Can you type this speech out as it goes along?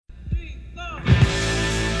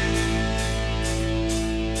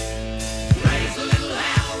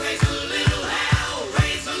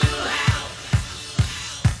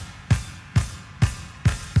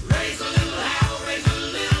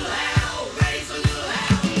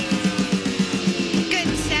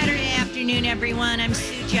everyone. I'm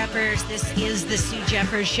Sue Jeffers. This is the Sue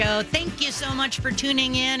Jeffers Show. Thank you so much for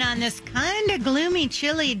tuning in on this kind of gloomy,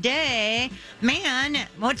 chilly day. Man,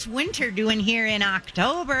 what's winter doing here in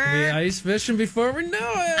October? We ice fishing before we know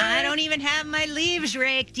it. I don't even have my leaves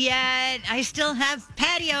raked yet. I still have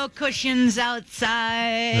patio cushions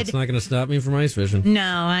outside. That's not going to stop me from ice fishing. No,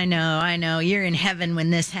 I know. You're in heaven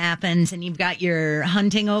when this happens, and you've got your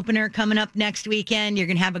hunting opener coming up next weekend. You're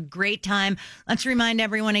going to have a great time. Let's remind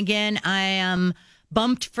everyone again, I am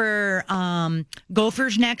bumped for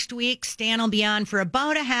Gophers next week. Stan will be on for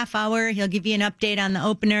about a half hour. He'll give you an update on the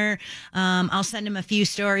opener. I'll send him a few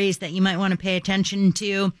stories that you might want to pay attention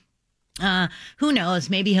to. Who knows?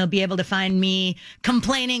 Maybe he'll be able to find me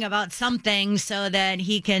complaining about something so that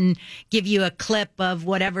he can give you a clip of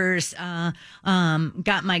whatever's got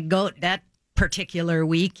my goat that particular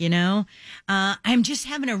week, you know. I'm just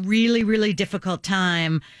having a really, really difficult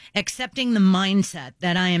time accepting the mindset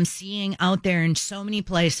that I am seeing out there in so many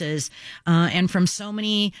places and from so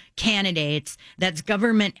many candidates that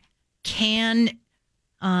government can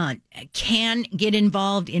get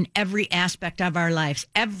involved in every aspect of our lives.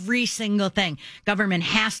 Every single thing. Government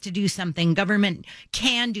has to do something. Government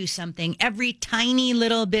can do something. Every tiny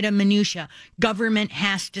little bit of minutia, government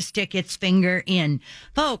has to stick its finger in.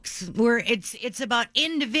 Folks, it's about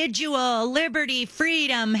individual liberty,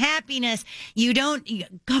 freedom, happiness.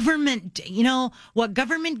 Government, what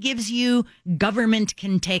government gives you, government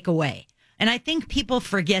can take away. And I think people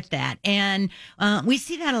forget that. And we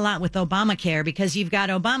see that a lot with Obamacare, because you've got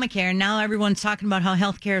Obamacare and now everyone's talking about how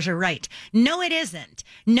health care is a right. No, it isn't.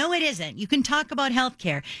 No, it isn't. You can talk about health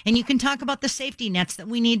care and you can talk about the safety nets that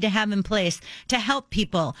we need to have in place to help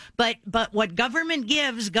people. But what government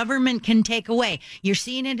gives, government can take away. You're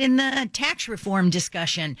seeing it in the tax reform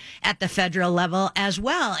discussion at the federal level as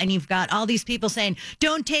well. And you've got all these people saying,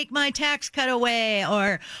 don't take my tax cut away,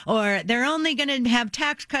 or they're only going to have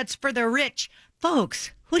tax cuts for the rich.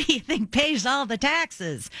 Folks, who do you think pays all the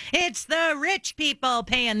taxes? It's the rich people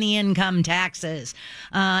paying the income taxes.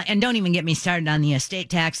 And don't even get me started on the estate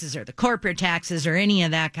taxes or the corporate taxes or any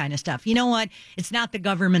of that kind of stuff. You know what? It's not the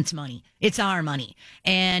government's money. It's our money.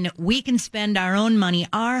 And we can spend our own money,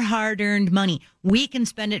 our hard-earned money. We can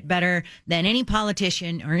spend it better than any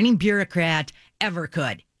politician or any bureaucrat ever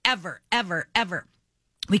could. Ever, ever, ever.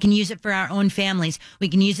 We can use it for our own families. We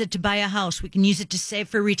can use it to buy a house. We can use it to save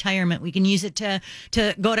for retirement. We can use it to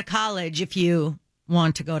go to college if you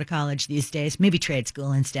want to go to college these days. Maybe trade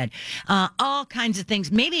school instead. All kinds of things.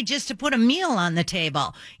 Maybe just to put a meal on the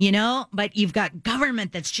table, but you've got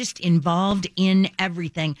government that's just involved in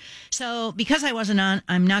everything. So because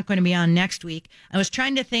I'm not going to be on next week. I was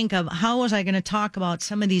trying to think of how was I going to talk about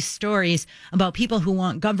some of these stories about people who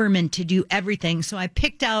want government to do everything. So I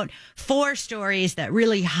picked out 4 stories that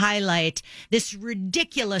really highlight this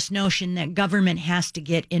ridiculous notion that government has to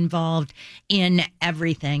get involved in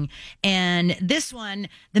everything. And this one,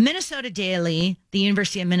 the Minnesota Daily, the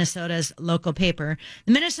University of Minnesota's local paper,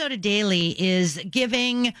 the Minnesota Daily is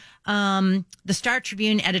giving the Star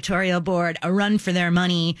Tribune editorial board a run for their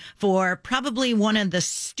money for probably one of the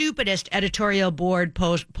stupidest editorial board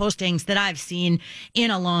postings that I've seen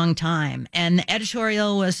in a long time. And the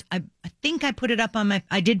editorial was, I think I did put it up on my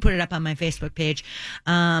Facebook page.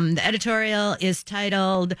 The editorial is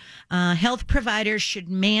titled, Health Providers Should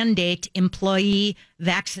Mandate Employee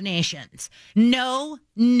Vaccinations. No.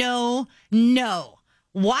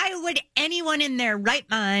 Why would anyone in their right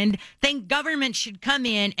mind think government should come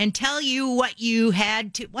in and tell you what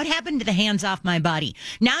happened to the hands off my body?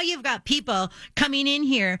 Now you've got people coming in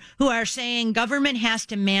here who are saying government has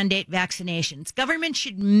to mandate vaccinations. Government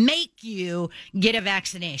should make you get a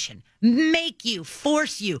vaccination.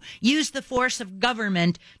 Force you, use the force of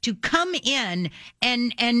government to come in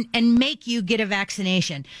and make you get a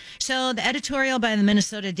vaccination. So the editorial by the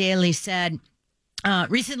Minnesota Daily said,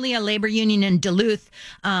 recently, a labor union in Duluth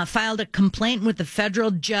filed a complaint with the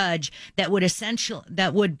federal judge that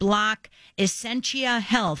would block Essentia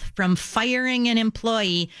Health from firing an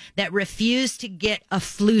employee that refused to get a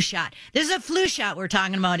flu shot. This is a flu shot we're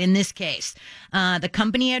talking about in this case. The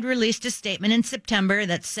company had released a statement in September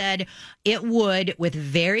that said it would, with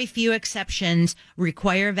very few exceptions,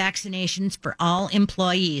 require vaccinations for all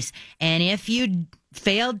employees. And if you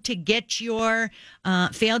failed to get your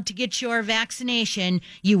vaccination,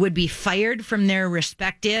 you would be fired from their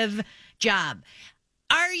respective job.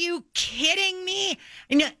 Are you kidding me?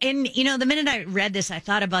 And the minute I read this, I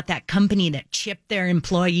thought about that company that chipped their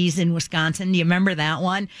employees in Wisconsin. Do you remember that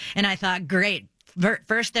one? And I thought, great.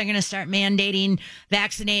 First, they're going to start mandating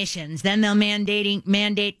vaccinations. Then they'll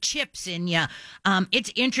mandate chips in you.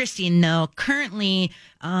 It's interesting, though. Currently,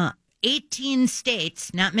 18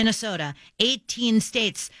 states, not Minnesota, 18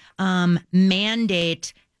 states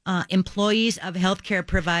mandate employees of healthcare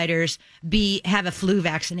providers have a flu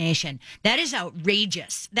vaccination. That is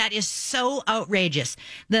outrageous. That is so outrageous.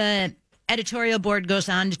 The editorial board goes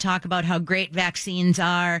on to talk about how great vaccines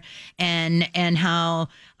are and how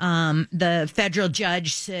the federal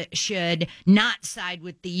judge should not side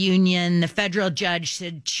with the union. The federal judge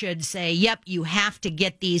should say, yep, you have to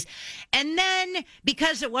get these. And then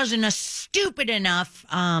because it wasn't a stupid enough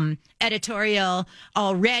editorial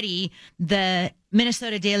already, the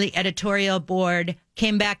Minnesota Daily editorial board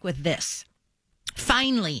came back with this.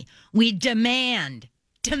 Finally, we demand,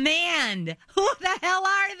 who the hell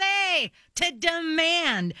are they? To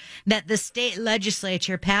demand that the state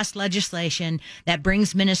legislature pass legislation that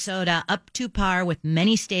brings Minnesota up to par with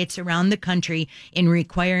many states around the country in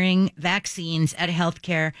requiring vaccines at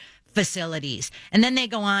healthcare facilities. And then they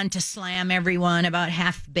go on to slam everyone about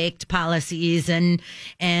half-baked policies and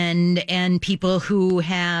people who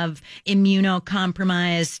have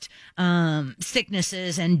immunocompromised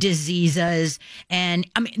sicknesses and diseases. And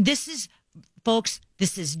I mean, folks,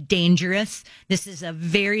 this is dangerous. This is a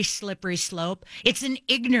very slippery slope. It's an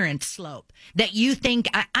ignorant slope that you think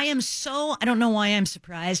I don't know why I'm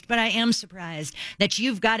surprised, but I am surprised that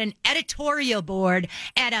you've got an editorial board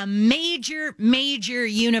at a major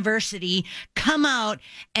university come out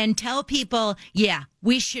and tell people, yeah,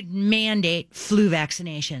 we should mandate flu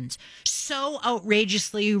vaccinations. So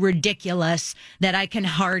outrageously ridiculous that I can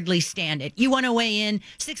hardly stand it. You want to weigh in?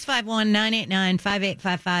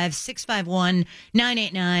 651-989-5855,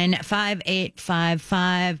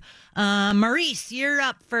 651-989-5855. Maurice, you're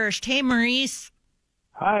up first. Hey, Maurice.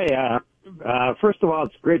 Hi. First of all,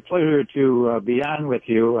 it's a great pleasure to be on with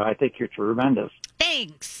you. I think you're tremendous.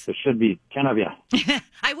 Thanks. There should be 10 of you.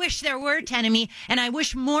 I wish there were 10 of me, and I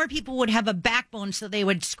wish more people would have a backbone so they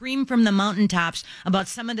would scream from the mountaintops about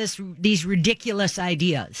some of these ridiculous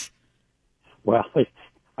ideas. Well,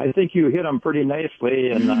 I think you hit them pretty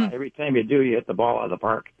nicely, and every time you do, you hit the ball out of the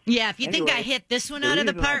park. Yeah, if you think I hit this one out of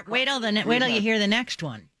the park, wait till you hear the next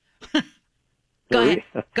one. Go ahead.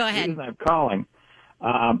 The reason I'm calling,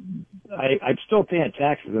 I'm still paying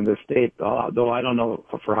taxes in this state, though I don't know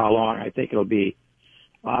for how long. I think it'll be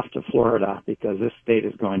off to Florida because this state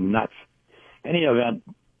is going nuts. Any event,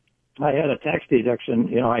 I had a tax deduction.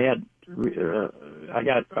 You know, I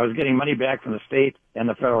was getting money back from the state and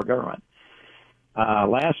the federal government.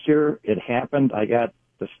 Last year it happened. I got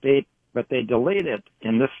the state, but they delayed it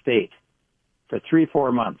in this state for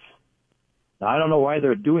 3-4 months. Now, I don't know why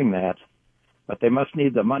they're doing that, but they must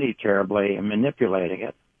need the money terribly and manipulating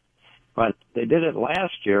it. But they did it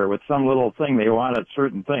last year with some little thing. They wanted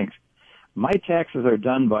certain things. My taxes are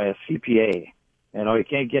done by a CPA. You know, you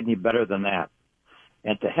can't get any better than that.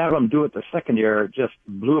 And to have them do it the second year just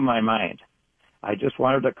blew my mind. I just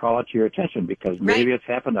wanted to call it to your attention because maybe it's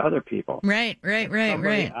happened to other people. Right.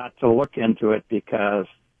 Somebody ought to look into it because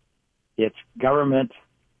it's government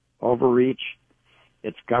overreach.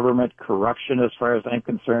 It's government corruption as far as I'm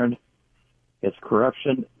concerned. It's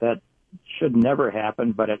corruption that should never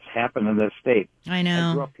happen, but it's happened in this state. I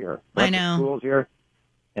know. I grew up here. I know. Schools here,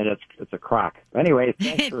 and it's a crock. Anyway,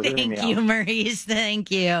 thanks for hearing me out. Thank you, Maurice. Thank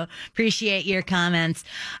you. Appreciate your comments.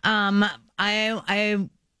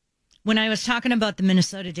 When I was talking about the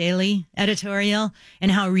Minnesota Daily editorial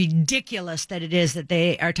and how ridiculous that it is that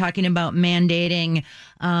they are talking about mandating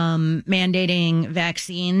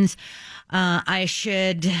vaccines,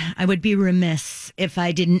 I would be remiss if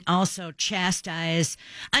I didn't also chastise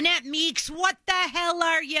Annette Meeks. What the hell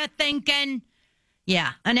are you thinking?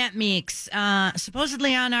 Yeah, Annette Meeks,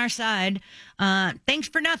 supposedly on our side. Thanks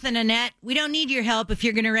for nothing, Annette. We don't need your help if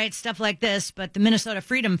you're going to write stuff like this. But the Minnesota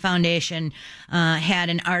Freedom Foundation had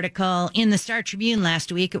an article in the Star Tribune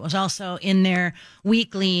last week. It was also in their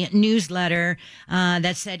weekly newsletter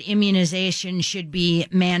that said immunization should be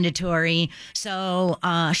mandatory. So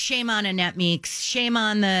shame on Annette Meeks. Shame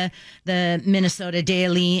on the Minnesota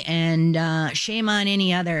Daily, and shame on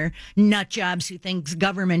any other nut jobs who thinks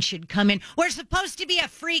government should come in. We're supposed to be a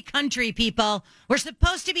free country, people. We're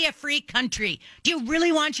supposed to be a free country. Do you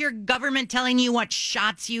really want your government telling you what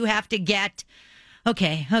shots you have to get?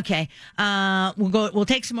 Okay. We'll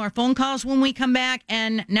take some more phone calls when we come back.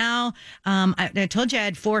 And now, I told you I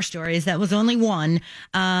had 4 stories. That was only one.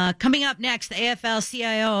 Coming up next, the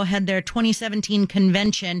AFL-CIO had their 2017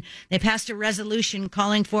 convention. They passed a resolution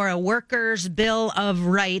calling for a workers' bill of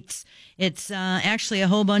rights. It's actually a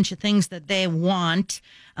whole bunch of things that they want.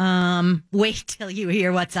 Wait till you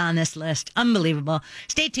hear what's on this list. Unbelievable.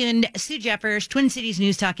 Stay tuned. Sue Jeffers, Twin Cities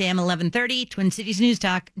News Talk AM 1130,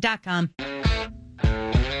 TwinCitiesNewsTalk.com.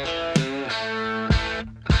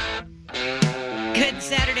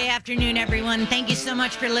 afternoon, everyone. Thank you so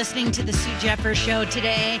much for listening to the Sue Jeffers Show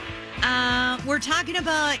today. We're talking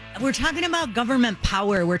about government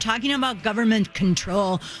power. We're talking about government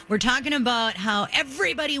control. We're talking about how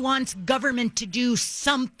everybody wants government to do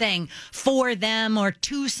something for them or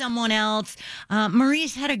to someone else.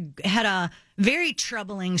 Maurice had a very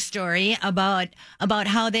troubling story about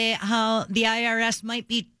how the IRS might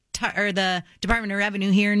be or the Department of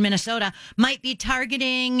Revenue here in Minnesota might be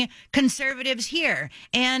targeting conservatives here.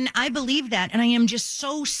 And I believe that. And I am just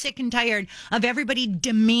so sick and tired of everybody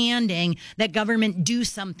demanding that government do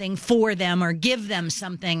something for them or give them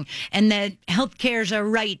something, and that healthcare's a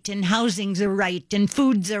right and housing's a right and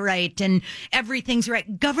food's a right and everything's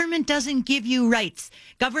right. Government doesn't give you rights.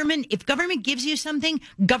 If government gives you something,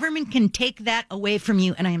 government can take that away from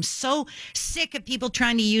you. And I am so sick of people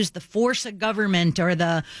trying to use the force of government or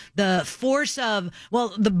the force of,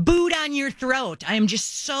 the boot on your throat. I am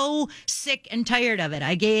just so sick and tired of it.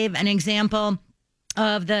 I gave an example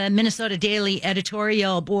of the Minnesota Daily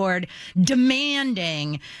editorial board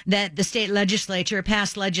demanding that the state legislature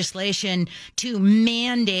pass legislation to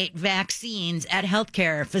mandate vaccines at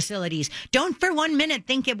healthcare facilities. Don't for 1 minute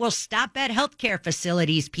think it will stop at healthcare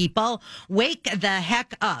facilities, people. Wake the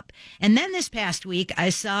heck up. And then this past week,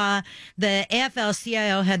 I saw the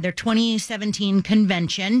AFL-CIO had their 2017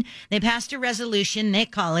 convention. They passed a resolution. They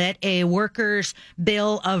call it a Workers'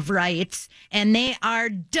 Bill of Rights, and they are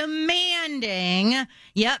demanding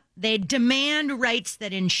they demand rights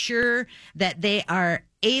that ensure that they are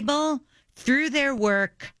able, through their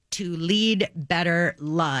work, to lead better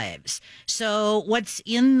lives. So what's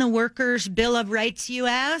in the Workers' Bill of Rights, you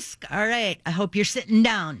ask? All right, I hope you're sitting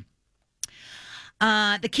down.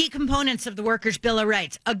 The key components of the Workers' Bill of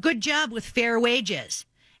Rights: a good job with fair wages.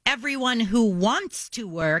 Everyone who wants to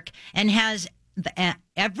work has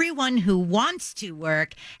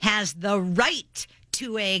the right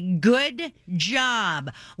to a good job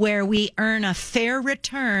where we earn a fair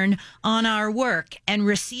return on our work and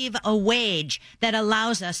receive a wage that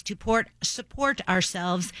allows us to support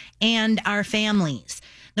ourselves and our families.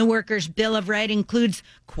 The Workers' Bill of Rights includes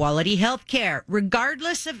quality health care,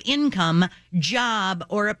 regardless of income, job,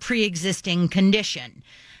 or a pre-existing condition.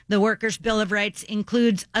 The Workers' Bill of Rights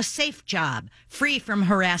includes a safe job, free from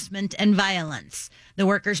harassment and violence. The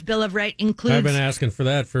Workers' Bill of Rights includes... I've been asking for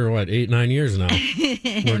that for, 8-9 years now,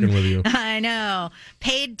 working with you. I know.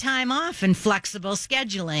 Paid time off and flexible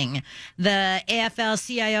scheduling. The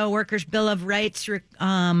AFL-CIO Workers' Bill of Rights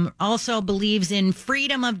also believes in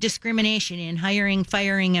freedom of discrimination in hiring,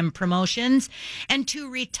 firing, and promotions, and to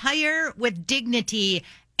retire with dignity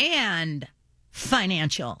and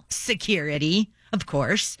financial security. Of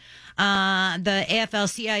course, the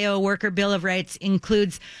AFL-CIO Worker Bill of Rights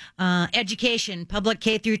includes education, public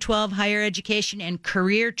K through 12, higher education, and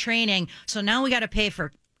career training. So now we got to pay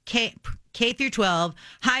for K through 12,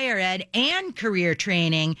 higher ed, and career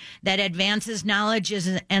training that advances knowledge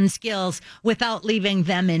and skills without leaving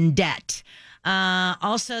them in debt.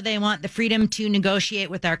 Also, they want the freedom to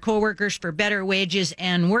negotiate with our coworkers for better wages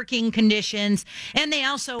and working conditions. And they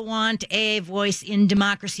also want a voice in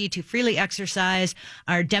democracy to freely exercise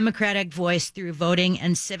our democratic voice through voting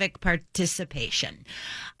and civic participation.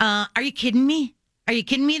 Are you kidding me? Are you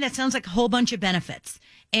kidding me? That sounds like a whole bunch of benefits.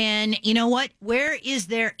 And you know what? Where is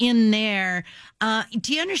there in there?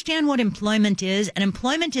 Do you understand what employment is? And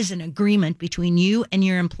employment is an agreement between you and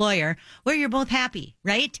your employer where you're both happy,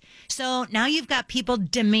 right? So now you've got people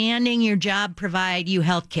demanding your job provide you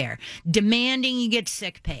health care, demanding you get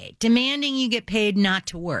sick pay, demanding you get paid not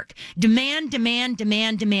to work. Demand.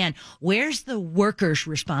 Where's the worker's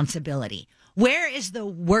responsibility? Where is the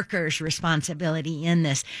worker's responsibility in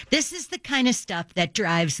this? This is the kind of stuff that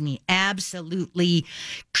drives me absolutely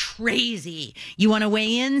crazy. You want to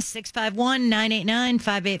weigh in?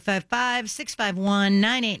 651-989-5855,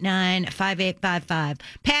 651-989-5855.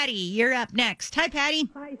 Patty, you're up next. Hi, Patty.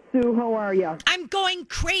 Hi, Sue. How are you? I'm going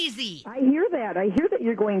crazy. I hear that.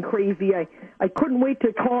 You're going crazy. I couldn't wait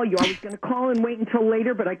to call you. I was going to call and wait until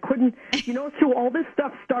later, but I couldn't. You know, Sue, all this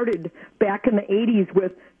stuff started back in the 80s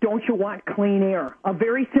with, don't you want clean air? A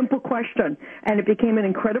very simple question, and it became an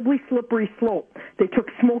incredibly slippery slope. They took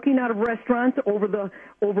smoking out of restaurants over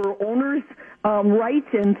owners' rights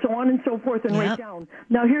and so on and so forth and right down.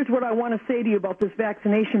 Now, here's what I want to say to you about this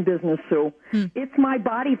vaccination business, Sue. It's my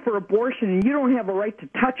body for abortion, and you don't have a right to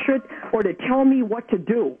touch it or to tell me what to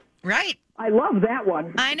do. Right. I love that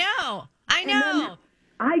one. I know.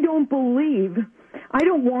 I don't believe I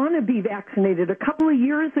don't want to be vaccinated. A couple of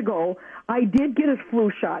years ago, I did get a flu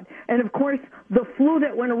shot. And, of course, the flu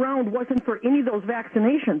that went around wasn't for any of those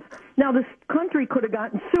vaccinations. Now, this country could have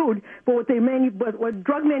gotten sued, but what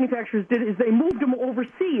drug manufacturers did is they moved them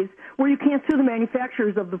overseas where you can't sue the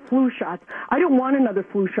manufacturers of the flu shots. I don't want another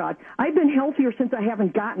flu shot. I've been healthier since I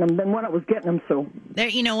haven't gotten them than when I was getting them, Sue. There,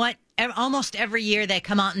 you know what? Almost every year they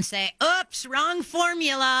come out and say, oops, wrong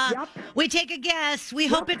formula. Yep. We take a guess. We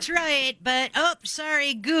hope it's right, but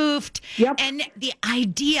sorry, goofed. Yep. And the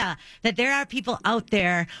idea that there are people out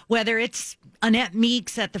there, whether it's Annette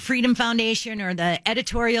Meeks at the Freedom Foundation or the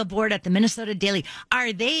editorial board at the Minnesota Daily,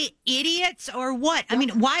 are they idiots or what? I mean,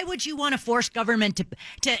 why would you want to force government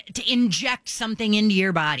to inject something into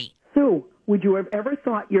your body? Sue, would you have ever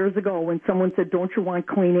thought years ago when someone said, don't you want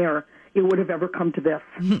clean air, it would have ever come to this?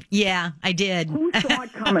 Yeah, I did. Who saw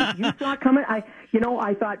it coming? You saw it coming?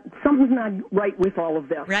 I thought something's not right with all of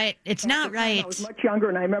this. Right. It's not right. I was much younger,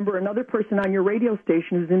 and I remember another person on your radio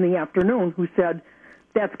station who's in the afternoon who said,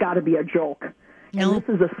 that's got to be a joke. No. And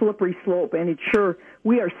this is a slippery slope, and it's sure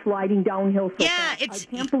we are sliding downhill so fast. I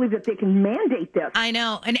can't believe that they can mandate this. I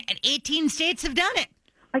know. And 18 states have done it.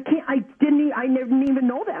 I didn't even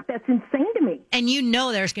know that. That's insane to me. And you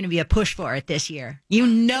know there's going to be a push for it this year. You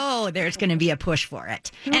know there's going to be a push for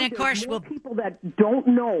it. Sure, and of course, people that don't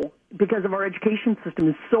know because of our education system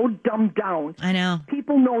is so dumbed down. I know.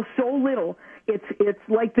 People know so little. It's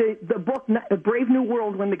like the book Brave New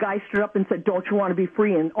World when the guy stood up and said, "Don't you want to be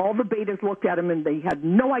free?" And all the betas looked at him and they had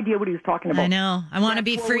no idea what he was talking about. I know. I want to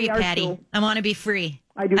be free, Patty. Still. I want to be free.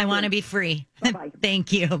 I want to be free. Bye-bye.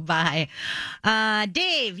 Thank you. Bye.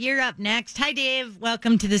 Dave, you're up next. Hi, Dave.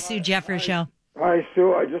 Welcome to the Sue Jeffers Show. Hi,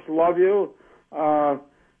 Sue. I just love you. I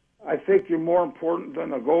think you're more important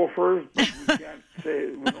than the Gophers, but we can't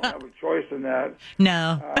say we don't have a choice in that.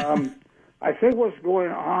 No. I think what's going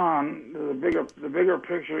on, the bigger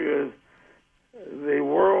picture is the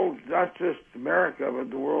world, not just America, but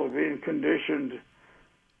the world is being conditioned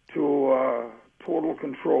to total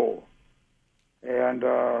control. And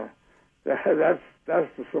that's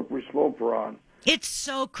the slippery slope we're on. It's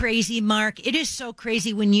so crazy, Mark. It is so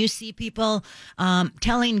crazy when you see people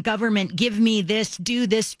telling government, give me this, do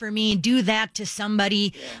this for me, do that to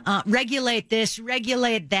somebody, regulate this,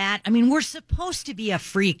 regulate that. I mean, we're supposed to be a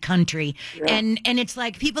free country. Yeah. And it's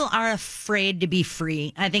like people are afraid to be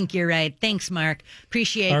free. I think you're right. Thanks, Mark.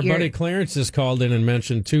 Appreciate Our buddy Clarence has called in and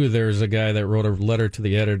mentioned, too, there's a guy that wrote a letter to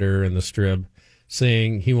the editor in the Strib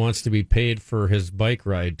saying he wants to be paid for his bike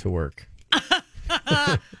ride to work.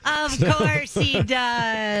 Of course he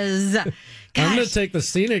does. Gosh. I'm going to take the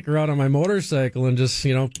scenic route on my motorcycle and just,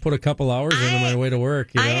 put a couple hours into my way to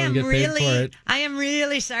work, and get paid for it. I am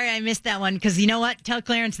really sorry I missed that one because you know what? Tell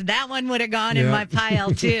Clarence that one would have gone in my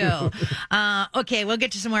pile too. Okay, we'll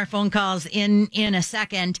get to some more phone calls in a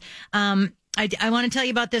second. I want to tell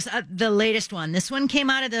you about this, the latest one. This one came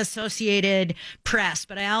out of the Associated Press,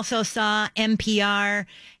 but I also saw NPR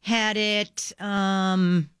had it.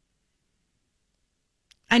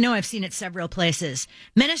 I know I've seen it several places.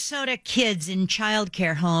 Minnesota kids in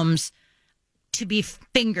childcare homes to be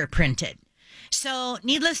fingerprinted. So,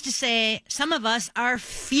 needless to say, some of us are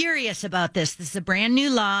furious about this. This is a brand new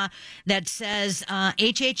law that says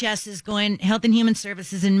HHS is Health and Human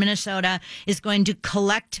Services in Minnesota is going to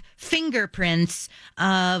collect fingerprints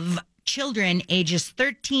of children ages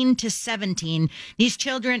 13 to 17. These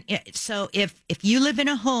children, so if you live in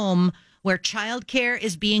a home where childcare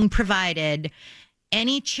is being provided,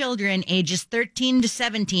 any children ages 13 to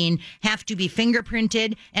 17 have to be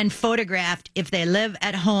fingerprinted and photographed if they live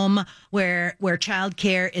at home where child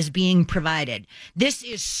care is being provided. This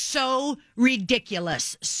is so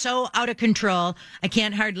ridiculous, so out of control. I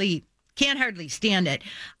can't hardly stand it.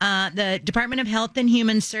 The Department of Health and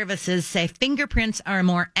Human Services say fingerprints are a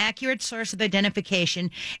more accurate source of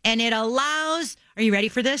identification, and it allows, are you ready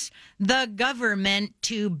for this? The government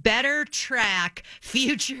to better track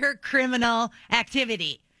future criminal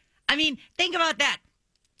activity. I mean, think about that.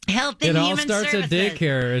 Health and Human Services. It all starts at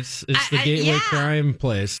daycare. It's the gateway crime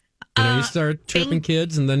place. You start tripping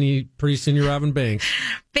kids, and then pretty soon you're robbing banks.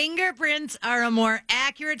 Fingerprints are a more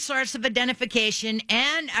accurate source of identification,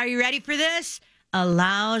 and are you ready for this?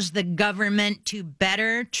 Allows the government to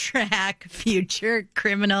better track future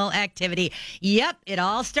criminal activity. Yep, it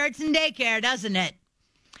all starts in daycare, doesn't it?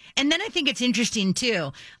 And then I think it's interesting,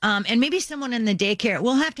 too, and maybe someone in the daycare,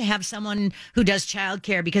 we'll have to have someone who does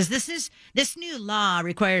childcare, because this new law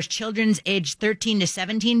requires children's age 13 to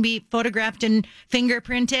 17 be photographed and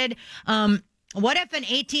fingerprinted. What if an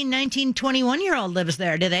 18, 19, 21-year-old lives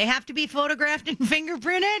there? Do they have to be photographed and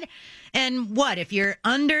fingerprinted? And what if you're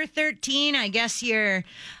under 13? I guess you're.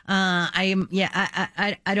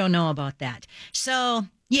 I don't know about that. So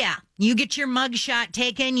yeah, you get your mugshot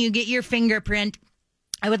taken, you get your fingerprint.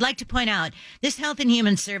 I would like to point out this Health and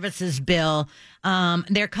Human Services bill,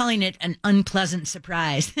 they're calling it an unpleasant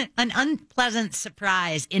surprise. An unpleasant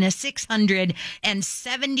surprise in a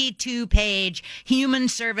 672-page human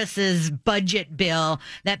services budget bill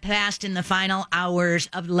that passed in the final hours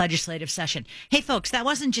of the legislative session. Hey, folks, that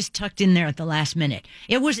wasn't just tucked in there at the last minute.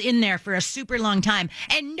 It was in there for a super long time,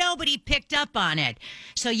 and nobody picked up on it.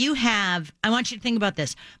 So you have, I want you to think about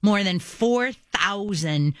this, more than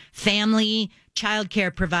 4,000 family child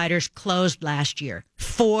care providers closed last year.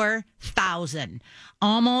 4,000.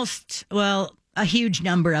 Almost, well, a huge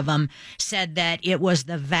number of them said that it was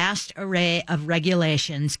the vast array of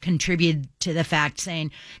regulations contributed to the fact,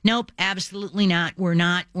 saying, nope, absolutely not. We're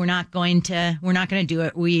not going to do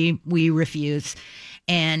it. We refuse.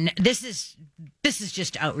 And this is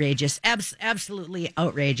just outrageous. Absolutely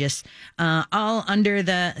outrageous. All under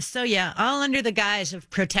the guise of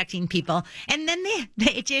protecting people. And then the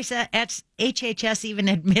HHS even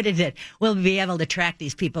admitted it. We'll be able to track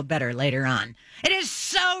these people better later on. It is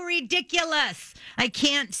so ridiculous. I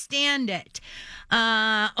can't stand it.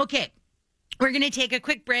 Okay. We're going to take a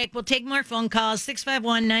quick break. We'll take more phone calls.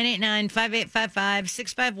 651-989-5855.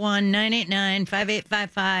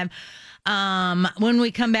 651-989-5855. When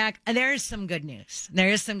we come back, there is some good news.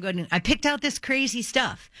 I picked out this crazy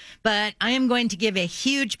stuff, but I am going to give a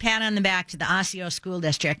huge pat on the back to the Osseo School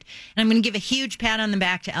District, and I'm going to give a huge pat on the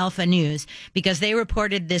back to Alpha News, because they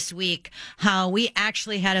reported this week how we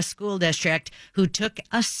actually had a school district who took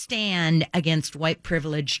a stand against white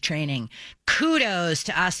privilege training. Kudos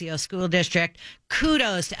to Osseo School District.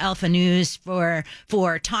 Kudos to Alpha News for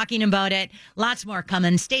talking about it. Lots more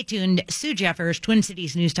coming. Stay tuned. Sue Jeffers, Twin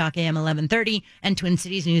Cities News Talk AM 1130 and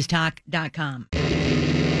TwinCitiesNewsTalk.com.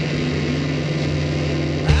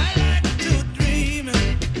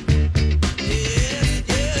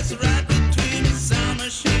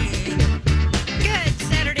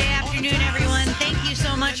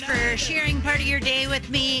 For sharing part of your day with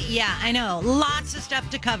me. Yeah, I know. Lots of stuff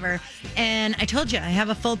to cover. And I told you I have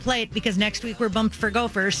a full plate because next week we're bumped for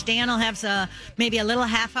Gophers. Stan will have maybe a little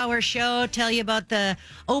half-hour show, tell you about the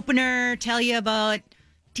opener, tell you about...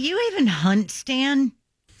 Do you even hunt, Stan?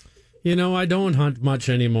 You know, I don't hunt much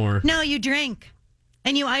anymore. No, you drink.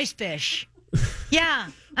 And you ice fish. Yeah,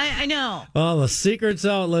 I know. Well, the secret's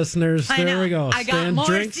out, listeners. There we go. I got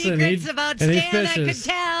more secrets about Stan I could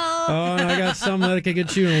tell. Oh, and I got some that could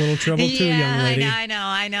get you in a little trouble too, young lady. I know.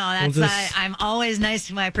 I'm always nice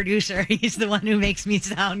to my producer. He's the one who makes me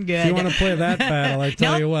sound good. If you want to play that battle, I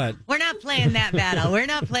tell you what. We're not playing that battle.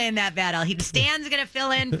 Stan's going to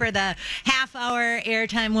fill in for the half-hour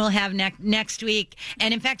airtime we'll have next week.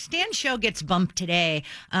 And in fact, Stan's show gets bumped today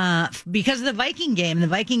because of the Viking game. The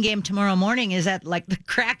Viking game tomorrow morning is at like the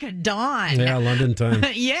crack of dawn. Yeah, London time.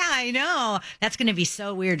 Yeah, I know. That's going to be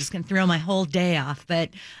so weird. It's going to throw my whole day off. But,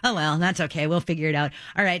 oh well, that's okay. We'll figure it out.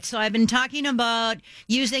 All right, so I've been talking about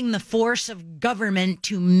using the force of government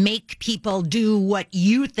to make people do what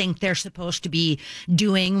you think they're supposed to be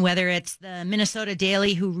doing, whether it's the Minnesota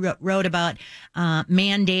Daily who wrote about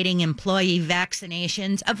mandating employee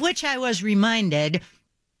vaccinations, of which I was reminded.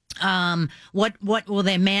 What will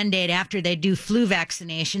they mandate after they do flu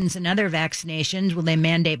vaccinations and other vaccinations? Will they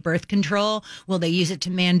mandate birth control? Will they use it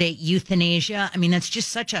to mandate euthanasia? I mean, that's just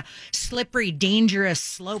such a slippery, dangerous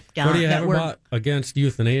slope down. What do you have against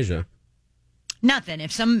euthanasia? Nothing.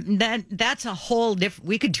 That's a whole different.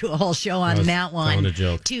 We could do a whole show on that one. Telling a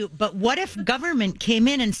joke. Too. But what if government came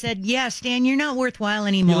in and said, "Yeah, Stan, you're not worthwhile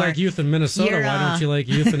anymore." You like youth in Minnesota? Why don't you like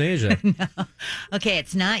euthanasia? No. Okay,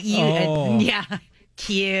 it's not you. Oh. Yeah.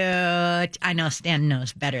 Cute. I know Stan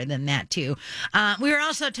knows better than that too. We were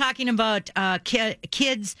also talking about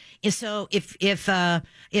kids. So if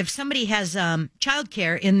somebody has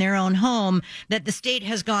childcare in their own home, that the state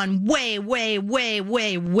has gone way, way, way,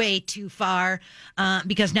 way, way too far,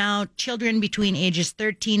 because now children between ages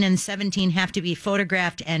 13 and 17 have to be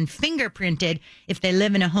photographed and fingerprinted if they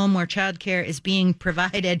live in a home where childcare is being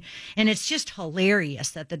provided. And it's just hilarious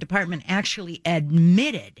that the department actually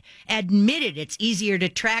admitted it's easier easier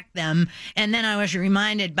to track them. And then I was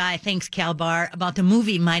reminded by, thanks, Calbar, about the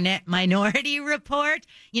movie Minority Report,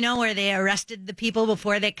 where they arrested the people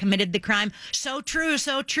before they committed the crime. So true,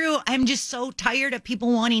 so true. I'm just so tired of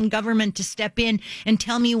people wanting government to step in and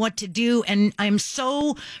tell me what to do. And I'm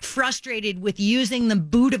so frustrated with using the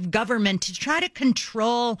boot of government to try to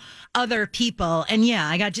control other people. And yeah,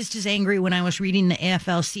 I got just as angry when I was reading the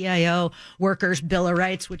AFL-CIO Workers' Bill of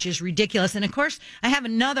Rights, which is ridiculous. And of course, I have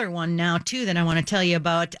another one now, too, that I want to tell you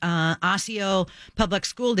about. Osseo Public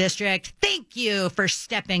School District, thank you for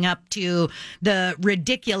stepping up to the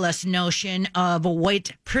ridiculous notion of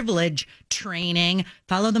white privilege training.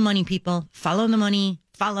 Follow the money, people. Follow the money.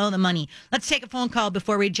 Follow the money. Let's take a phone call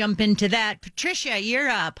before we jump into that. Patricia, you're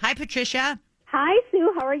up. Hi, Patricia. Hi,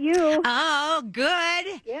 Sue. How are you? Oh, good.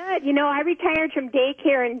 Good. I retired from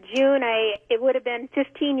daycare in June. It would have been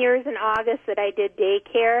 15 years in August that I did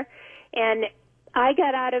daycare, and I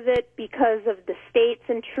got out of it because of the state's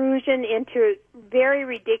intrusion into very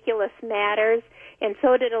ridiculous matters, and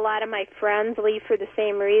so did a lot of my friends leave for the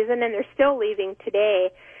same reason, and they're still leaving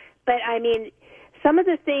today. But, some of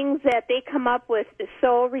the things that they come up with is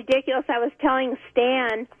so ridiculous. I was telling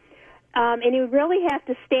Stan, and you really have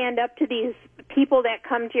to stand up to these people that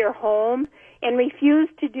come to your home and refuse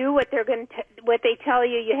to do what what they tell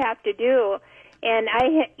you have to do. And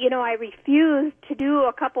I refused to do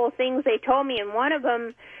a couple of things they told me, and one of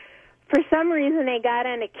them, for some reason, they got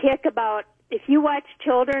on a kick about if you watch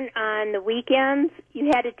children on the weekends,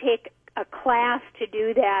 you had to take a class to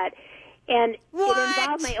do that. And What? It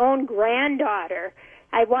involved my own granddaughter.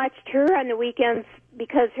 I watched her on the weekends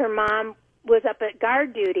because her mom was up at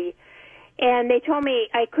guard duty. And they told me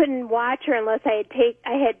I couldn't watch her unless I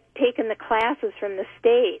had taken the classes from the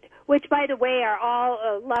state, which, by the way, are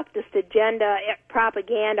all leftist agenda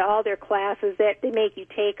propaganda. All their classes that they make you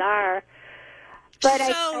take are. But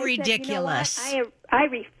I ridiculous. Said, you know what? I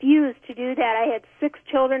refuse to do that. I had 6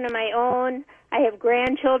 children of my own. I have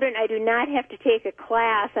grandchildren. I do not have to take a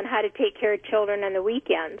class on how to take care of children on the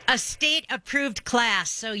weekends. A state-approved class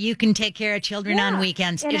so you can take care of children on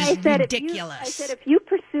weekends and is ridiculous. I said, if you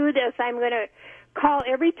pursue this, I'm going to call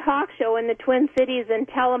every talk show in the Twin Cities and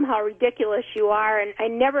tell them how ridiculous you are. And I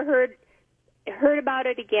never heard about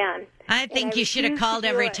it again. I think you should have called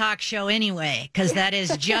every talk show anyway, because that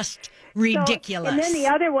is just ridiculous. So, and then the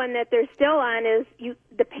other one that they're still on is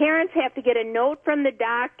the parents have to get a note from the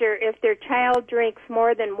doctor if their child drinks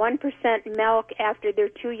more than 1% milk after they're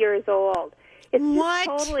 2 years old. It's just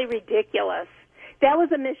totally ridiculous. That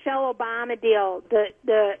was a Michelle Obama deal.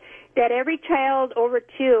 That every child over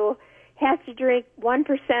 2 has to drink 1%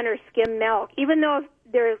 or skim milk, even though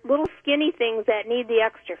they're little skinny things that need the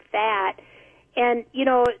extra fat. And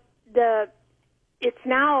it's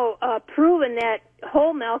now proven that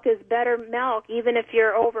whole milk is better milk. Even if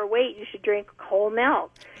you're overweight, you should drink whole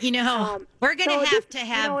milk. We're going to have to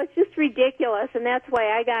have... it's just ridiculous, and that's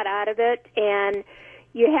why I got out of it. And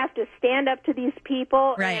you have to stand up to these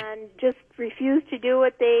people and just refuse to do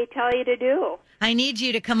what they tell you to do. I need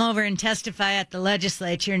you to come over and testify at the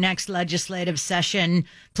legislature next legislative session,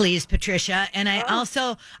 please, Patricia. And I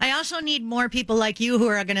also need more people like you who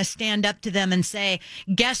are going to stand up to them and say,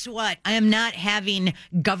 guess what? I am not having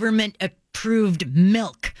government approved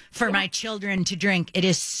milk for my children to drink. It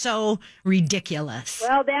is so ridiculous.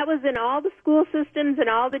 Well, that was in all the school systems and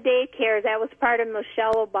all the daycares. That was part of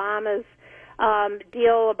Michelle Obama's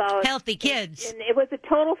deal about healthy kids. And it was a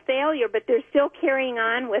total failure, but they're still carrying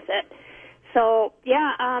on with it. So,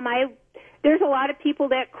 there's a lot of people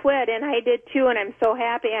that quit, and I did too, and I'm so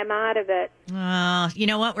happy I'm out of it. You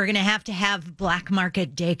know what? We're going to have black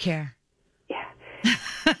market daycare. Yeah.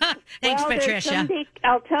 Thanks, Patricia.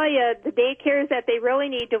 I'll tell you, the daycares that they really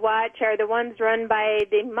need to watch are the ones run by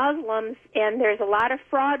the Muslims, and there's a lot of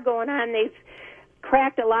fraud going on. They've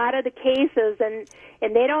cracked a lot of the cases, and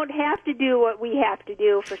they don't have to do what we have to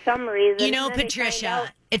do for some reason.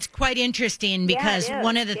 Patricia, it's quite interesting because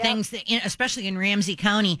one of the things that, especially in Ramsey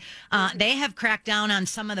County, they have cracked down on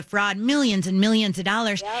some of the fraud, millions and millions of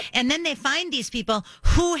dollars. Yep. And then they find these people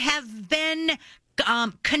who have been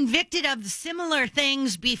convicted of similar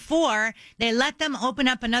things before. They let them open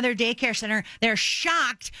up another daycare center. They're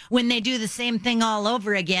shocked when they do the same thing all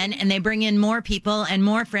over again, and they bring in more people and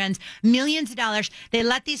more friends, millions of dollars. They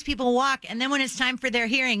let these people walk, and then when it's time for their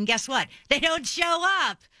hearing, guess what? They don't show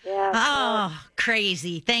up. Yeah. Oh,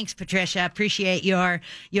 crazy. Thanks, Patricia. Appreciate your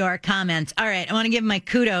comments. All right. I want to give my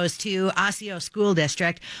kudos to Osseo School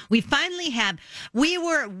District. We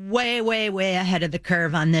were way, way, way ahead of the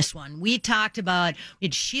curve on this one. We had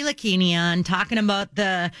Sheila Keeney on talking about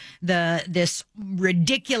this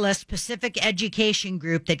ridiculous Pacific Education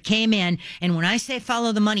Group that came in. And when I say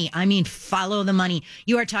follow the money, I mean follow the money.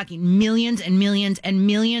 You are talking millions and millions and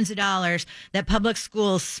millions of dollars that public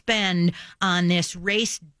schools spend on this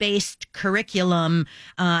race-based curriculum,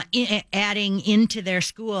 adding into their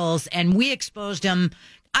schools, and we exposed them.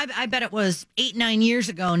 I bet it was 8-9 years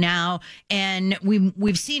ago now, and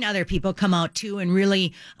we've seen other people come out too, and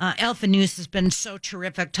really, Alpha News has been so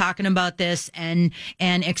terrific talking about this and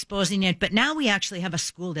exposing it. But now we actually have a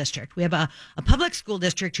school district. We have a public school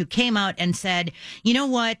district who came out and said, you know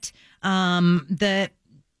what,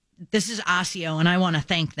 this is Osseo, and I want to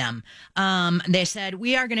thank them. They said,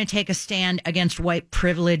 we are going to take a stand against white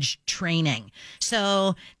privilege training.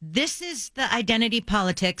 So this is the identity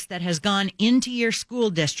politics that has gone into your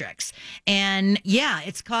school districts. And yeah,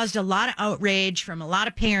 it's caused a lot of outrage from a lot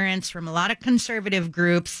of parents, from a lot of conservative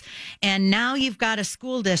groups. And now you've got a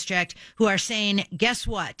school district who are saying, guess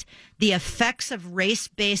what? The effects of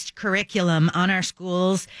race-based curriculum on our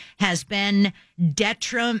schools has been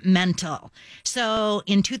detrimental. So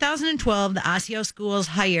in 2012, the Osseo schools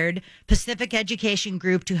hired Pacific Education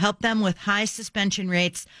Group to help them with high suspension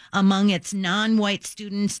rates among its non-white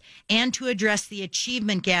students and to address the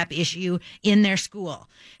achievement gap issue in their school.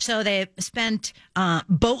 So they spent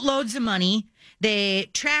boatloads of money. They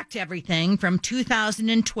tracked everything from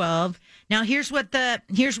 2012. Now here's what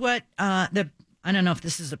I don't know if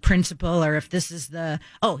this is a principal or if this is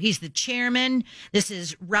he's the chairman. This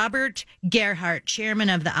is Robert Gerhart, chairman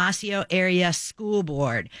of the Osseo Area School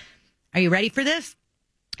Board. Are you ready for this?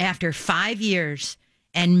 After 5 years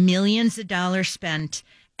and millions of dollars spent,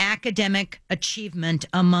 academic achievement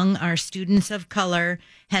among our students of color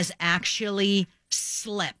has actually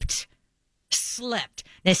slipped.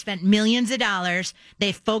 They spent millions of dollars.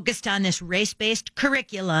 They focused on this race-based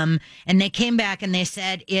curriculum, and they came back and they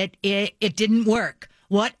said it didn't work.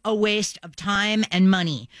 What a waste of time and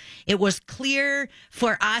money. It was clear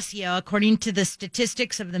for Osseo, according to the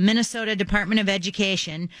statistics of the Minnesota Department of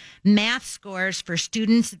Education, math scores for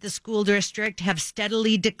students at the school district have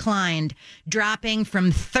steadily declined, dropping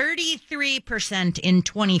from 33% in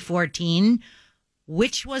 2014,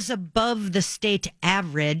 which was above the state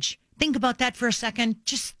average. Think about that for a second.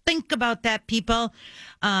 Just think about that, people.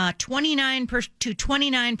 29% to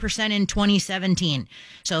 29% in 2017.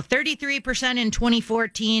 So 33% in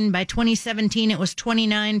 2014. By 2017, it was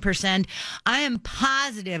 29%. I am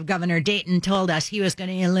positive Governor Dayton told us he was going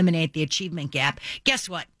to eliminate the achievement gap. Guess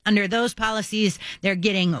what? Under those policies, they're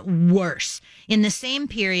getting worse. In the same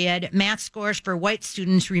period, math scores for white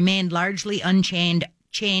students remained largely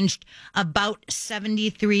unchanged about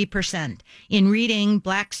 73%. In reading,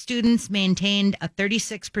 black students maintained a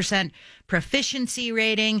 36% proficiency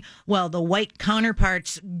rating, while the white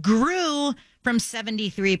counterparts grew from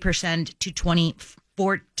 73%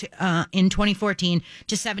 in 2014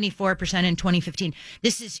 to 74% in 2015.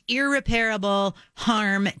 This is irreparable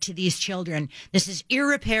harm to these children. This is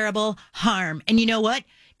irreparable harm. And you know what?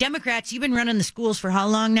 Democrats, you've been running the schools for how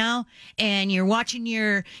long now? And you're watching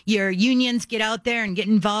your unions get out there and get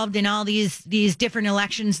involved in all these different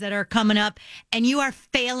elections that are coming up. And you are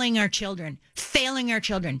failing our children.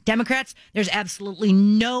 Democrats, there's absolutely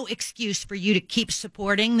no excuse for you to keep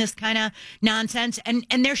supporting this kind of nonsense.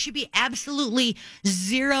 And there should be absolutely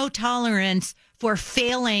zero tolerance for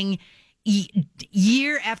failing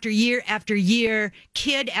year after year after year,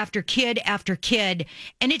 kid after kid after kid.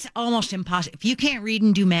 And it's almost impossible. If you can't read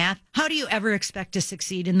and do math, how do you ever expect to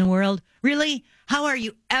succeed in the world? Really? How are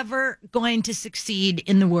you ever going to succeed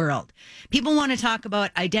in the world? People want to talk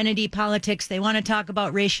about identity politics. They want to talk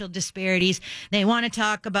about racial disparities. They want to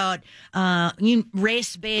talk about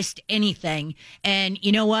race-based anything. And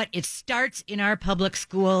you know what? It starts in our public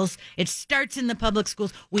schools. It starts in the public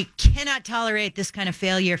schools. We cannot tolerate this kind of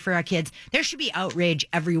failure for our kids. There should be outrage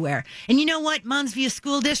everywhere. And you know what, Mons View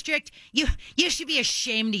School District? You should be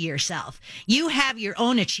ashamed of yourself. You have your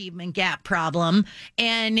own achievement gap problem,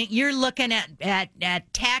 and you're looking at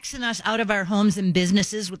taxing us out of our homes and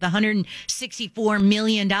businesses with $164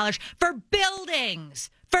 million for buildings.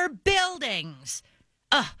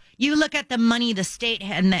 You look at the money the state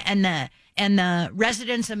and the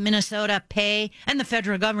residents of Minnesota pay, and the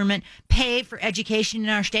federal government pay for education in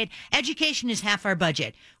our state. Education is half our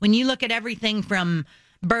budget. When you look at everything from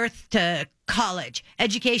birth to college.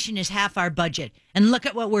 Education is half our budget. And look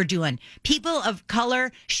at what we're doing. People of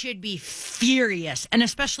color should be furious, and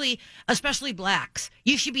especially blacks.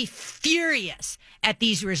 You should be furious at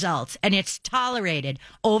these results, and it's tolerated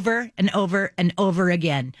over and over and over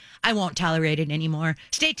again. I won't tolerate it anymore.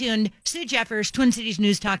 Stay tuned. Sue Jeffers, Twin Cities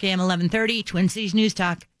News Talk AM 1130,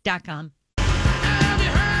 TwinCitiesNewsTalk.com.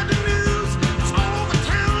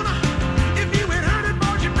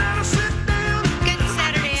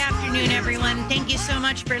 Thank you so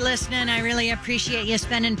much for listening. I really appreciate you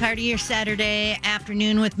spending part of your Saturday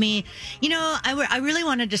afternoon with me. You know, I really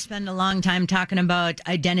wanted to spend a long time talking about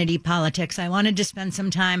identity politics. I wanted to spend some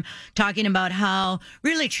time talking about how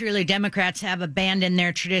really, truly Democrats have abandoned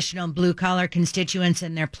their traditional blue-collar constituents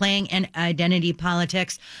and they're playing identity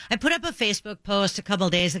politics. I put up a Facebook post a couple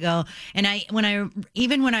days ago, and when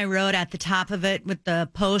I wrote at the top of it with the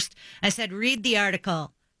post, I said, read the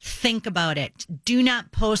article. Think about it. Do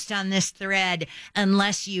not post on this thread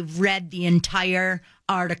unless you've read the entire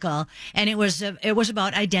article. And it was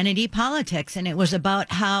about identity politics, and it was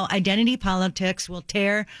about how identity politics will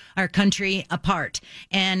tear our country apart.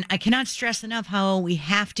 And I cannot stress enough how we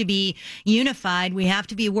have to be unified. We have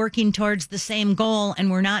to be working towards the same goal, and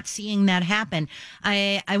we're not seeing that happen.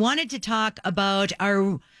 I wanted to talk about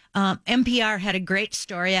our NPR had a great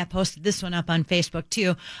story. I posted this one up on Facebook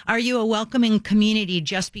too. Are you a welcoming community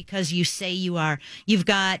just because you say you are? You've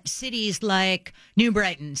got cities like New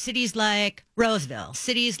Brighton, cities like Roseville,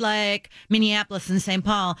 cities like Minneapolis and St.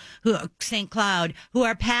 Cloud, who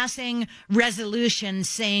are passing resolutions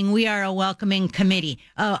saying we are a welcoming committee,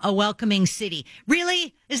 a welcoming city.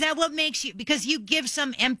 Really? Is that what makes you? Because you give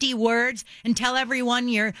some empty words and tell everyone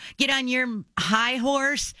get on your high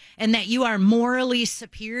horse and that you are morally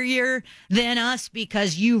superior than us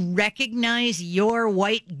because you recognize your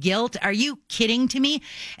white guilt. Are you kidding to me?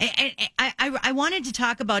 I wanted to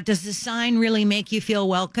talk about, does the sign really make you feel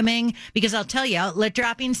welcoming? Because I'll tell you, outlet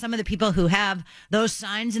dropping, some of the people who have those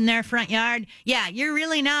signs in their front yard, yeah, you're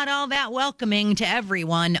really not all that welcoming to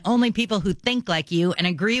everyone, only people who think like you and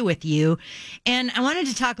agree with you. And I wanted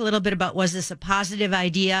to talk a little bit about, was this a positive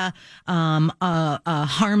idea, a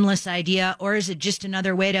harmless idea, or is it just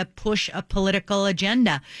another way to push a political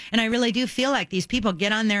agenda? And I really do feel like these people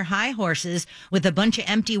get on their high horses with a bunch of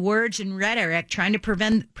empty words and rhetoric trying to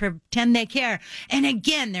pretend they care. And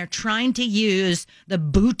again, they're trying to use the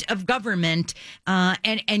boot of government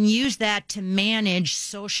and use that to manage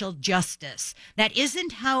social justice. That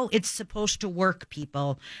isn't how it's supposed to work,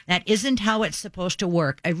 people. That isn't how it's supposed to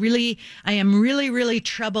work. I am really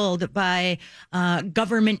troubled by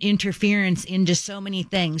government interference into so many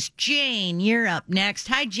things. Jane, you're up next.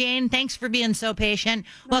 Hi, Jane. Thanks for being so patient.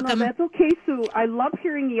 Welcome. No, that's okay, Sue. I love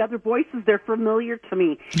hearing the other voices. They're familiar to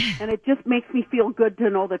me, and it just makes me feel good to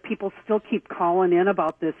know that people still keep calling in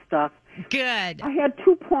about this stuff. Good. I had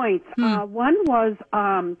 2 points. One was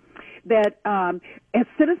that as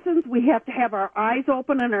citizens, we have to have our eyes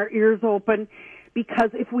open and our ears open, because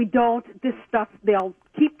if we don't, this stuff, they'll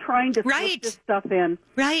keep trying to slip this stuff in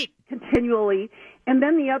continually. And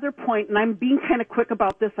then the other point, and I'm being kind of quick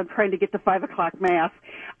about this, I'm trying to get to 5 o'clock mass,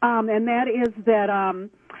 and that is that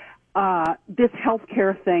this health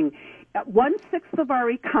care thing. 1/6 of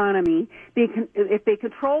our economy, if they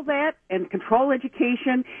control that and control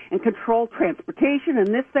education and control transportation and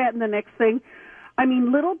this, that, and the next thing, I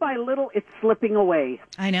mean, little by little, it's slipping away.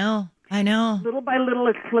 I know. Little by little,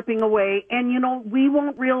 it's slipping away. And, we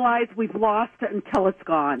won't realize we've lost it until it's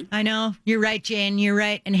gone. I know. You're right, Jane. You're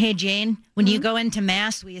right. And hey, Jane, when you go into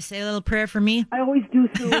Mass, will you say a little prayer for me? I always do,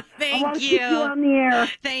 Sue. Thank I want to you. keep you on the air.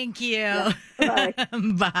 Thank you. Yeah. Bye.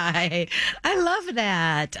 Bye. I love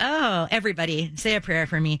that. Oh, everybody, say a prayer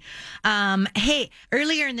for me. Hey,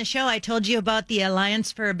 earlier in the show, I told you about the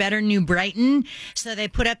Alliance for a Better New Brighton. So they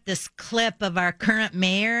put up this clip of our current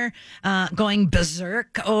mayor going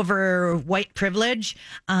berserk over white privilege.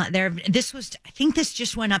 I think this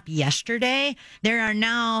just went up yesterday. There are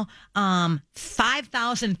now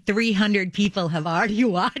 5,300 people have already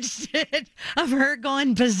watched it of her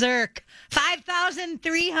going berserk.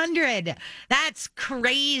 5,300. That's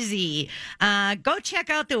crazy. Go check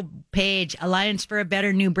out the page, Alliance for a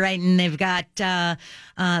Better New Brighton. They've got the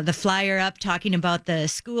flyer up talking about the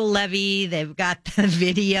school levy. They've got the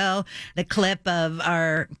video, the clip of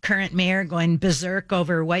our current mayor going berserk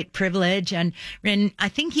over white privilege. privilege, and I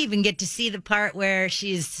think you even get to see the part where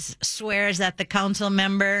she swears at the council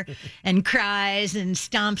member and cries and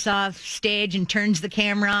stomps off stage and turns the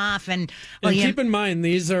camera off. And keep in mind,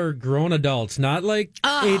 these are grown adults, not like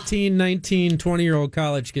 18, 19, 20-year-old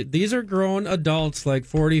college kids. These are grown adults, like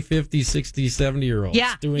 40, 50, 60, 70-year-olds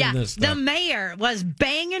doing this stuff. The mayor was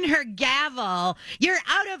banging her gavel. You're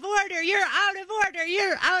out of order. You're out of order.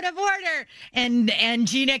 You're out of order. And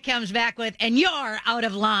Gina comes back with, and you're out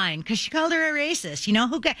of line, because she called her a racist. You know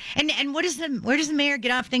and where does the mayor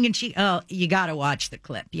get off thinking you got to watch the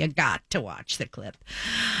clip. You got to watch the clip.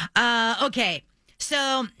 Okay.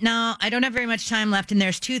 So now I don't have very much time left, and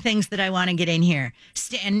there's two things that I want to get in here.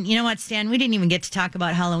 Stan, you know what, Stan? We didn't even get to talk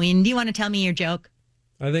about Halloween. Do you want to tell me your joke?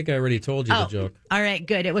 I think I already told you the joke. All right,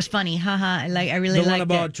 good. It was funny. Haha. I really liked it. The one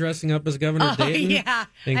about dressing up as Governor Dayton? Yeah.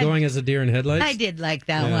 And going as a deer in headlights? I did like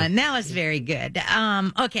that one. That was very good.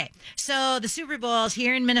 Okay. So the Super Bowl is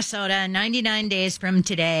here in Minnesota, 99 days from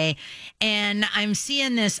today. And I'm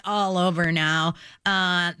seeing this all over now.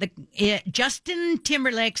 Justin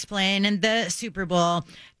Timberlake's playing in the Super Bowl.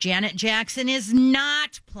 Janet Jackson is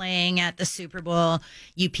not playing at the Super Bowl.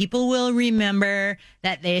 You people will remember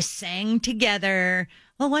that they sang together.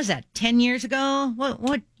 What was that? 10 years ago?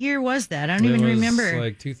 What year was that? I don't even remember.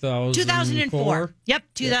 Like 2004. Yep,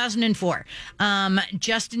 2004.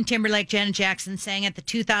 Justin Timberlake, Janet Jackson sang at the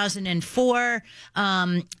 2004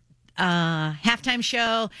 halftime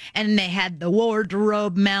show, and they had the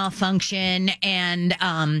wardrobe malfunction. And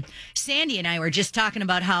Sandy and I were just talking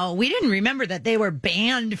about how we didn't remember that they were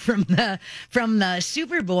banned from the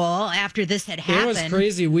Super Bowl after this had happened. It was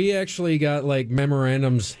crazy. We actually got like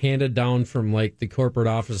memorandums handed down from like the corporate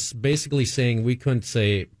office, basically saying we couldn't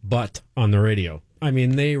say "but" on the radio. I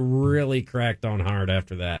mean, they really cracked down hard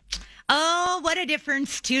after that. Oh, what a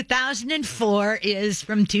difference 2004 is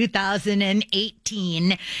from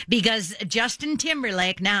 2018, because Justin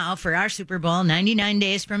Timberlake now, for our Super Bowl, 99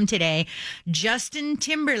 days from today, Justin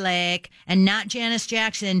Timberlake, and not Janet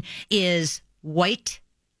Jackson, is white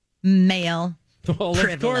male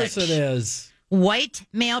privilege. Of course it is. White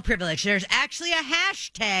male privilege. There's actually a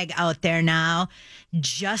hashtag out there now,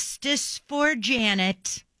 Justice for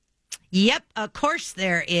Janet. Yep, of course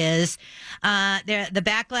there is. The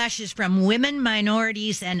backlash is from women,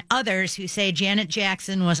 minorities, and others who say Janet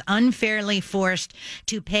Jackson was unfairly forced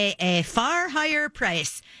to pay a far higher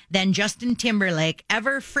price than Justin Timberlake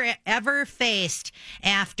ever faced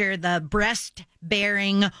after the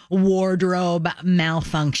breast-bearing wardrobe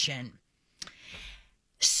malfunction.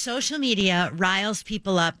 Social media riles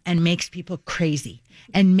people up and makes people crazy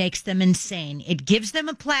and makes them insane. It gives them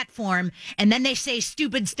a platform, and then they say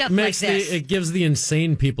stupid stuff like this. It gives the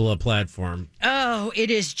insane people a platform. Oh,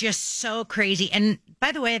 it is just so crazy. And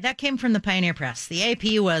by the way, that came from the Pioneer Press. The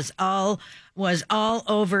AP was all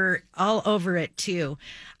over it too.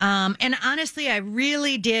 And honestly, I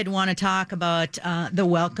really did want to talk about the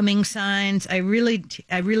welcoming signs. I really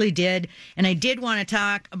did, and I did want to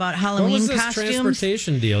talk about Halloween costumes. What was this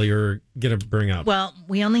transportation deal you're going to bring up? Well,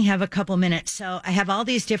 we only have a couple minutes, so I have all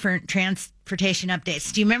these different transportation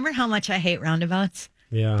updates. Do you remember how much I hate roundabouts?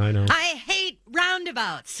 Yeah, I know. I hate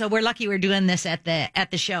roundabouts. So we're lucky we're doing this at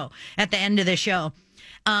the show, at the end of the show.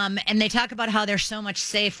 And they talk about how they're so much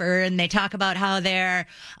safer, and they talk about how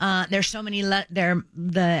there's so many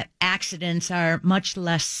the accidents are much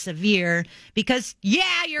less severe because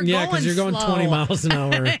you're going 20 miles an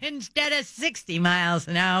hour instead of 60 miles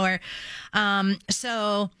an hour.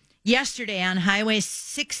 So yesterday on Highway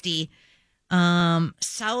 60,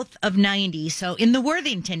 south of 90, so in the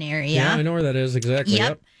Worthington area. Yeah, I know where that is exactly.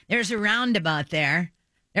 Yep. There's a roundabout there.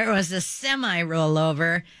 There was a semi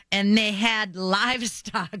rollover, and they had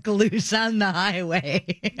livestock loose on the highway.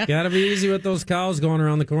 Gotta be easy with those cows going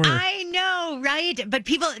around the corner. I know, right? But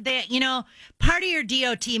people, part of your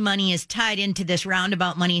DOT money is tied into this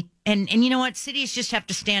roundabout money. And you know what? Cities just have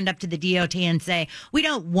to stand up to the DOT and say, we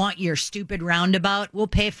don't want your stupid roundabout. We'll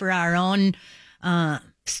pay for our own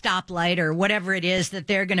stoplight or whatever it is that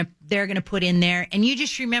they're gonna put in there. And you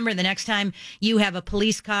just remember the next time you have a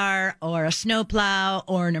police car or a snowplow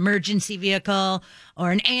or an emergency vehicle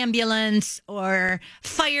or an ambulance or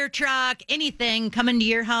fire truck, anything coming to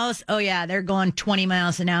your house, oh yeah, they're going 20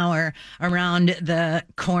 miles an hour around the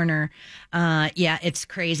corner. It's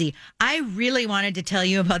crazy. I really wanted to tell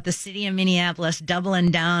you about the city of Minneapolis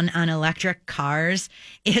doubling down on electric cars.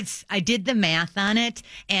 I did the math on it,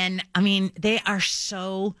 and I mean, they are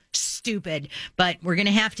so stupid, but we're going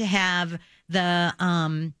to have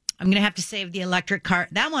the I'm going to have to save the electric car.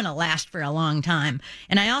 That one will last for a long time.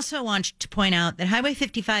 And I also want to point out that Highway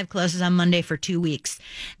 55 closes on Monday for 2 weeks.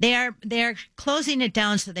 They're closing it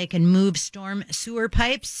down so they can move storm sewer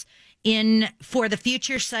pipes in for the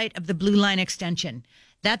future site of the Blue Line extension.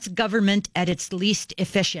 That's government at its least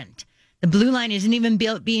efficient. The Blue Line isn't even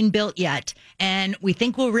being built yet, and we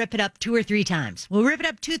think we'll rip it up 2 or 3 times. We'll rip it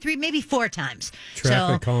up 2, 3, maybe 4 times.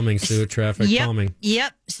 Traffic calming, Sue. Traffic calming.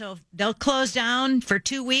 Yep. So they'll close down for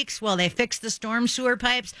 2 weeks while they fix the storm sewer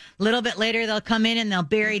pipes. A little bit later, they'll come in and they'll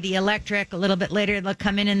bury the electric. A little bit later, they'll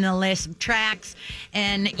come in and they'll lay some tracks.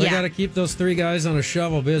 And I got to keep those 3 guys on a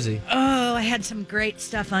shovel busy. Oh, I had some great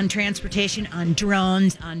stuff on transportation, on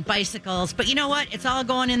drones, on bicycles. But you know what? It's all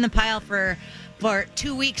going in the pile for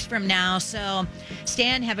 2 weeks from now. So,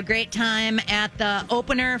 Stan, have a great time at the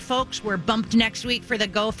opener, folks. We're bumped next week for the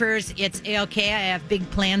Gophers. It's A-OK. I have big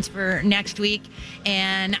plans for next week.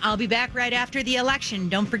 And I'll be back right after the election.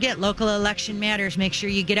 Don't forget, local election matters. Make sure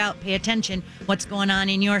you get out, pay attention. What's going on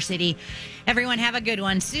in your city? Everyone have a good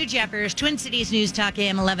one. Sue Jeffers, Twin Cities News Talk,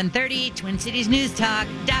 AM 1130,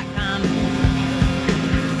 TwinCitiesNewsTalk.com.